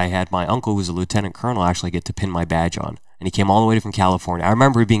 So I had my uncle, who's a lieutenant colonel, actually get to pin my badge on. And he came all the way from California. I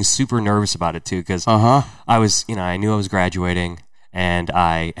remember being super nervous about it, too, because I was, I knew I was graduating. And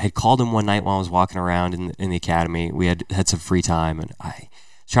I had called him one night while I was walking around in the academy. We had some free time, and I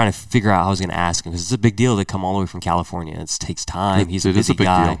was trying to figure out how I was going to ask him, because it's a big deal to come all the way from California. It takes time. He's a busy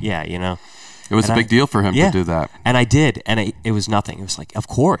guy. Deal. Yeah, It was a big deal for him to do that. And I did, and it was nothing. It was like, of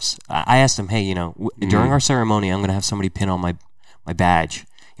course. I asked him, hey, during our ceremony, I'm going to have somebody pin on my badge,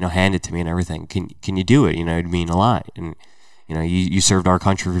 hand it to me and everything. Can you do it? It'd mean a lot. And, you served our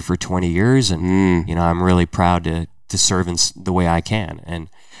country for 20 years, and, I'm really proud to serve in the way I can. And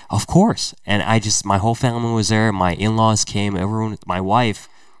of course. And my whole family was there. My in-laws came, everyone, my wife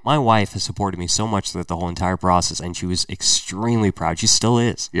has supported me so much throughout the whole entire process, and she was extremely proud. She still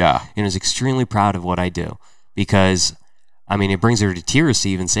is. Yeah. And is extremely proud of what I do, because, it brings her to tears to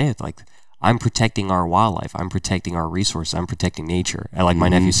even say it. Like, I'm protecting our wildlife. I'm protecting our resources. I'm protecting nature. And like my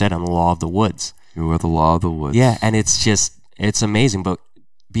nephew said, I'm the law of the woods. You are the law of the woods. Yeah, and it's amazing. But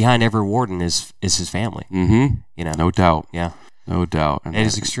behind every warden is his family. No doubt. Yeah. No doubt. And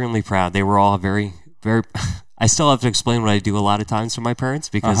is extremely proud. They were all very, very... I still have to explain what I do a lot of times to my parents,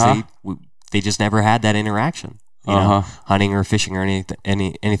 because they just never had that interaction, hunting or fishing or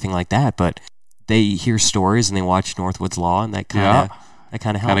anything like that. But they hear stories and they watch Northwoods Law, and that kind of helps.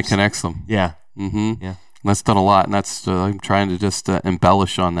 Kind of connects them. Yeah. Yeah. And that's done a lot, and that's I'm trying to just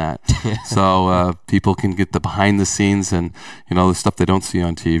embellish on that, so people can get the behind the scenes and the stuff they don't see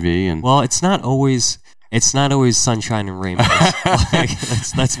on TV. And well, it's not always sunshine and rainbows.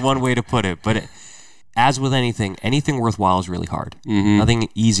 That's one way to put it, but. As with anything worthwhile is really hard. Nothing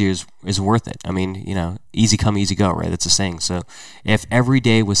easy is worth it. Easy come, easy go, right? That's a saying. So if every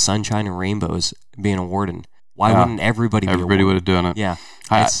day was sunshine and rainbows being a warden, why wouldn't everybody be a warden? Everybody would have done it. Yeah.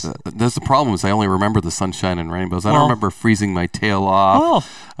 There's the problem is I only remember the sunshine and rainbows. I don't remember freezing my tail off.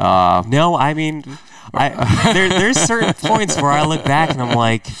 No, there's certain points where I look back and I'm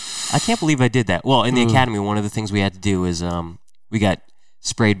like, I can't believe I did that. Well, in the academy, one of the things we had to do is we got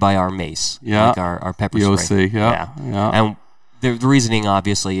sprayed by our mace, Yeah. like our pepper The spray. OC, yeah. And the reasoning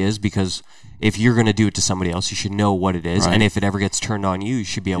obviously is because if you're going to do it to somebody else, you should know what it is, Right. and if it ever gets turned on you, you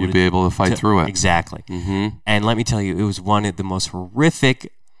should be able You'd be able to fight through it. Exactly. And let me tell you, it was one of the most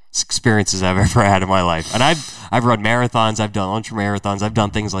horrific experiences I've ever had in my life. And I've run marathons, I've done ultra marathons, I've done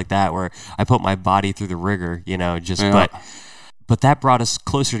things like that where I put my body through the rigor, but that brought us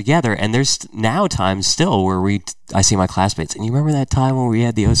closer together. And there's now times still where I see my classmates, and you remember that time when we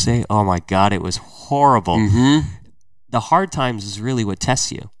had the OSA? Oh my God, it was horrible. The hard times is really what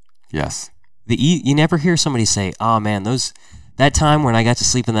tests you. Yes. You never hear somebody say, "Oh man, that time when I got to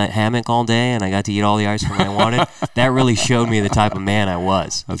sleep in that hammock all day and I got to eat all the ice cream I wanted, that really showed me the type of man I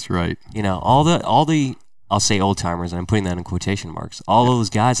was." That's right. You know, all the I'll say old timers, and I'm putting that in quotation marks. All those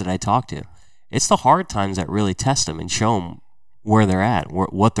guys that I talk to, it's the hard times that really test them and show them where they're at,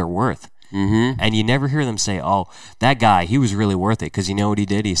 what they're worth. And you never hear them say, "Oh, that guy, he was really worth it," because you know what he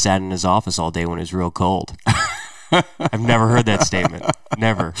did? He sat in his office all day when it was real cold. I've never heard that statement.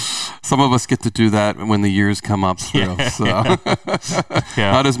 Never. Some of us get to do that when the years come up still. So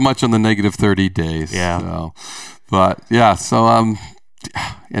not as much on the negative 30 days. Yeah. So. But yeah, so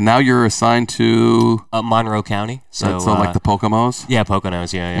and now you're assigned to Monroe County. So like the Poconos? Yeah,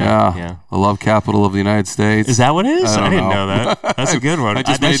 Poconos. Yeah. The love capital of the United States. Is that what it is? I didn't know. know that. That's a good one. I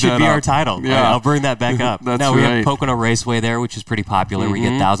just that made should that be up. our title. Yeah. I'll bring that back up. That's we right. have Pocono Raceway there, which is pretty popular. We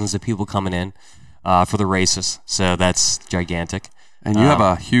get thousands of people coming in for the races, so that's gigantic. And you have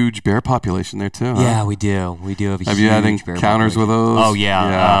a huge bear population there too, huh? Yeah, we do. We do have a Have huge you had bear encounters with population. those? Oh,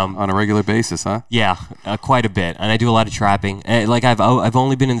 yeah. On a regular basis, huh? Yeah, quite a bit. And I do a lot of trapping. Like I've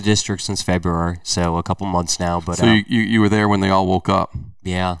only been in the district since February, so a couple months now. But so you were there when they all woke up.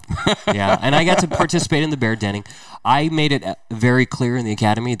 Yeah. And I got to participate in the bear denning. I made it very clear in the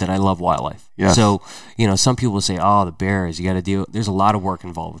academy that I love wildlife. Yes. So, some people say, "Oh, the bears, you got to deal." There's a lot of work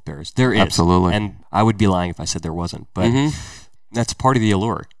involved with bears. There is. Absolutely. And I would be lying if I said there wasn't. But that's part of the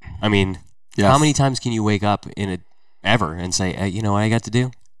allure. I mean, how many times can you wake up ever and say, hey, "You know what I got to do?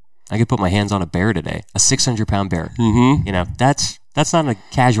 I could put my hands on a bear today, a 600-pound bear." That's not a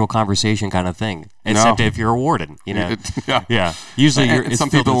casual conversation kind of thing, except if you're awarded. Yeah. Usually, some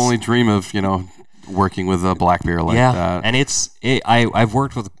people only dream of working with a black bear like that. And I've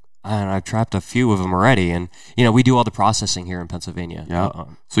worked with. I've trapped a few of them already, and we do all the processing here in Pennsylvania. Yeah.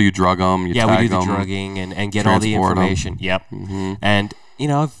 So you drug them, you tag we do the them, drugging and get all the information. Yep. And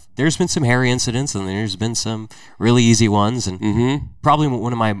there's been some hairy incidents, and there's been some really easy ones, and probably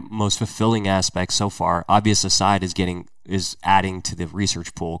one of my most fulfilling aspects so far, obvious aside, is adding to the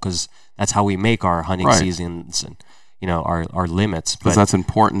research pool, because that's how we make our hunting seasons and our limits. Because that's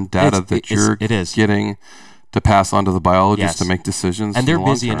important data that you're getting to pass on to the biologists to make decisions. And they're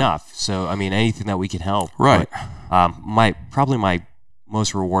busy enough. So, anything that we can help. Right. But, my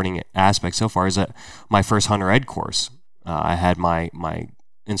most rewarding aspect so far is that my first hunter ed course, I had my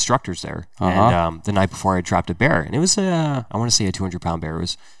instructors there. And the night before I dropped a bear. And it was, I want to say a 200-pound bear. It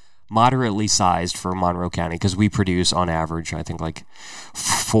was moderately sized for Monroe County, because we produce on average, I think, like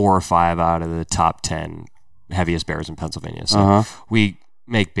 4 or 5 out of the top 10 heaviest bears in Pennsylvania. So we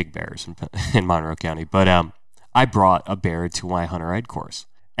make big bears in Monroe County. But I brought a bear to my hunter ed course.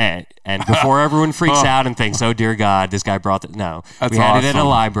 And before everyone freaks out and thinks, "Oh, dear God, this guy brought it." No, That's we had it awesome. at a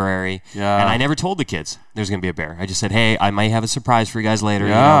library. Yeah. And I never told the kids there's going to be a bear. I just said, "Hey, I might have a surprise for you guys later.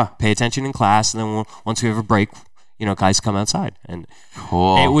 Yeah. Pay attention in class. And then once we have a break, guys come outside." And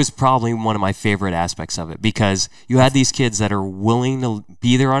Cool. it was probably one of my favorite aspects of it, because you had these kids that are willing to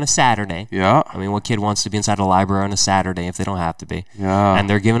be there on a Saturday. Yeah. What kid wants to be inside a library on a Saturday if they don't have to be? Yeah. And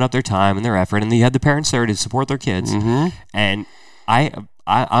they're giving up their time and their effort, and you had the parents there to support their kids. And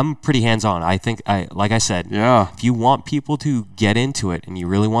I'm pretty hands-on. I think, like I said, if you want people to get into it and you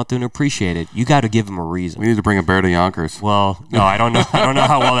really want them to appreciate it, you got to give them a reason. We need to bring a bear to Yonkers. Well, no, I don't know. I don't know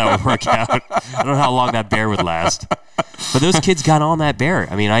how well that would work out. I don't know how long that bear would last. But those kids got on that bear.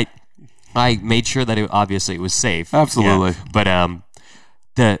 I made sure that it was safe. Absolutely. Yeah.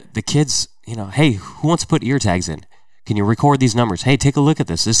 But the kids, hey, who wants to put ear tags in? Can you record these numbers? Hey, take a look at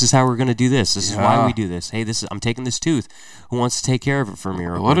this. This is how we're going to do this. This is why we do this. Hey, I'm taking this tooth. Who wants to take care of it for me?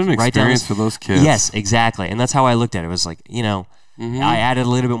 What an experience for those kids. Yes, exactly. And that's how I looked at it. It was like, I added a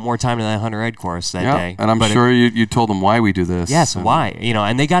little bit more time to that hunter ed course that day. And I'm sure you told them why we do this. Yes, why?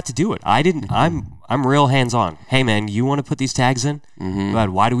 And they got to do it. I didn't. I'm real hands-on. Hey, man, you want to put these tags in? But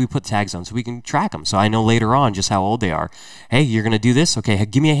why do we put tags on? So we can track them. So I know later on just how old they are. Hey, you're going to do this? Okay,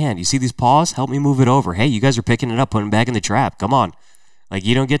 give me a hand. You see these paws? Help me move it over. Hey, you guys are picking it up, putting it back in the trap. Come on.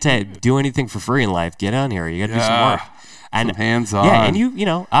 You don't get to do anything for free in life. Get on here. You got to do some work. And hands-on. Yeah, and you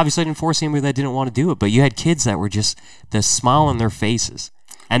know, obviously I didn't force anybody that didn't want to do it, but you had kids that were just the smile on their faces.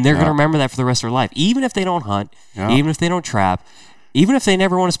 And they're going to remember that for the rest of their life. Even if they don't hunt, even if they don't trap, even if they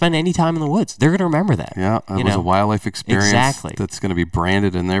never want to spend any time in the woods, they're going to remember that. Yeah, it was a wildlife experience that's going to be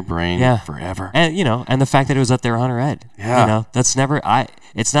branded in their brain forever. And you know, and the fact that it was up there Hunter Ed. Yeah. You know, that's never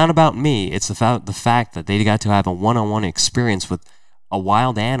it's not about me. It's about the fact that they got to have a one-on-one experience with a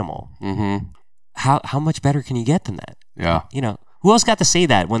wild animal. Mm-hmm. How much better can you get than that? Yeah. You know, who else got to say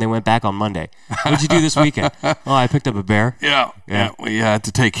that when they went back on Monday? What'd you do this weekend? Oh, I picked up a bear. Yeah. We had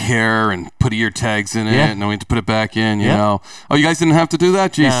to take hair and put ear tags in it, and then we had to put it back in, you know. Oh, you guys didn't have to do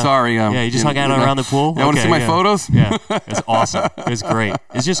that? Geez, sorry. You just hung out around the pool? You want to see my photos? Yeah, it's awesome. It was great.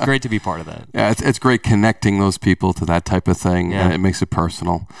 It's just great to be part of that. Yeah, it's great connecting those people to that type of thing, and it makes it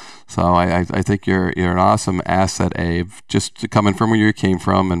personal. So I think you're an awesome asset, Abe, just to come in from where you came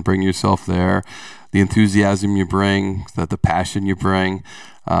from and bring yourself there. The enthusiasm you bring, the passion you bring,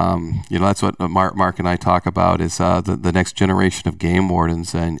 you know, that's what Mark and I talk about is the next generation of game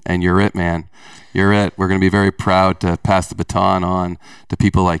wardens, and you're it, man. You're it. We're going to be very proud to pass the baton on to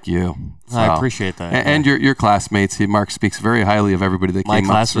people like you. So, I appreciate that. And your classmates. Mark speaks very highly of everybody that came up through.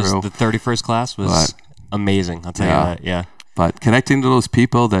 My class was the 31st class was amazing. I'll tell you that. Yeah. But connecting to those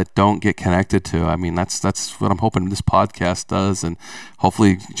people that don't get connected to, I mean, that's what I'm hoping this podcast does, and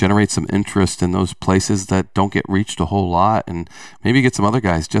hopefully generate some interest in those places that don't get reached a whole lot, and maybe get some other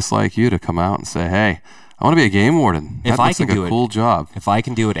guys just like you to come out and say, hey, I want to be a game warden. If I can do it, cool job. If I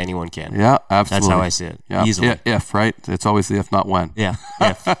can do it, anyone can. Yeah, absolutely. That's how I see it. Yeah. Easily. If, right? It's always the if, not when. Yeah.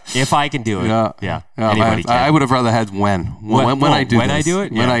 If I can do it. Yeah. Anybody can. I would have rather had when I do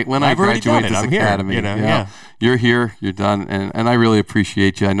it. When I graduate this academy. Here, you know, You're here. You're done. And I really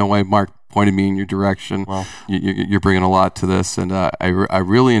appreciate you. I know why Mark pointed me in your direction. Well, you're bringing a lot to this, and I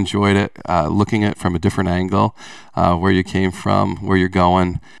really enjoyed it, looking at it from a different angle, where you came from, where you're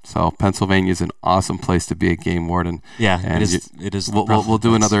going. So Pennsylvania is an awesome place to be a game warden. Yeah, and it is. We'll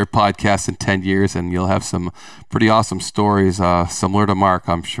do another podcast in 10 years, and you'll have some pretty awesome stories, similar to Mark,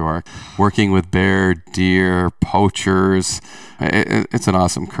 I'm sure, working with bear, deer, poachers. It's an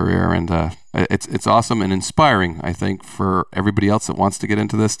awesome career, and it's awesome and inspiring, I think, for everybody else that wants to get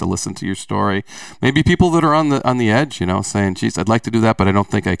into this to listen to your story. Maybe people that are on the edge, you know, saying, geez, I'd like to do that, but I don't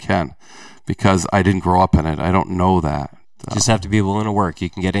think I can because I didn't grow up in it. I don't know that. So. Just have to be willing to work. You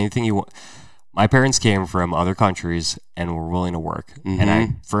can get anything you want. My parents came from other countries and were willing to work. Mm-hmm. And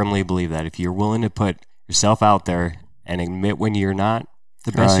I firmly believe that if you're willing to put yourself out there and admit when you're not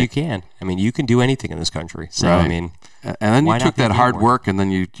the best you can, I mean, you can do anything in this country. So, I mean... And then you took that hard work, and then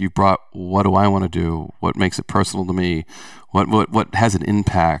you brought, what do I want to do? What makes it personal to me? What has an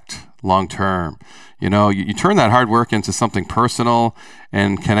impact long term? You know, you turn that hard work into something personal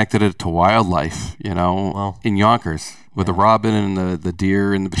and connected it to wildlife, you know, in Yonkers with the robin and the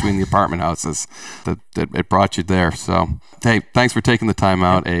deer in between the apartment houses. That it brought you there. So, hey, thanks for taking the time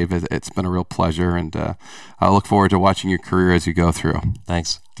out, Abe. It's been a real pleasure, and I look forward to watching your career as you go through.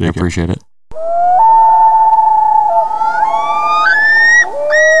 Thanks. I appreciate it.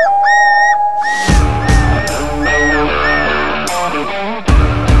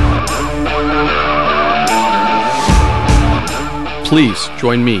 Please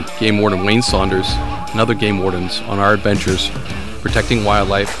join me, Game Warden Wayne Saunders, and other game wardens on our adventures protecting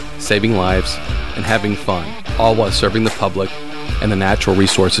wildlife, saving lives, and having fun, all while serving the public and the natural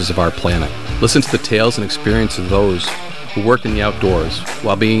resources of our planet. Listen to the tales and experiences of those who work in the outdoors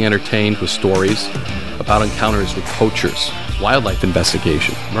while being entertained with stories about encounters with poachers, wildlife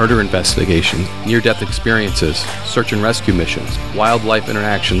investigation, murder investigation, near-death experiences, search and rescue missions, wildlife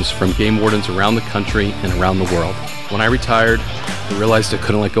interactions from game wardens around the country and around the world. When I retired, I realized I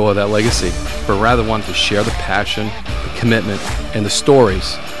couldn't let go of that legacy, but rather wanted to share the passion, the commitment, and the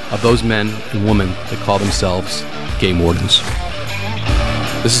stories of those men and women that call themselves game wardens.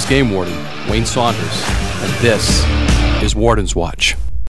 This is Game Warden Wayne Saunders, and this is Warden's Watch.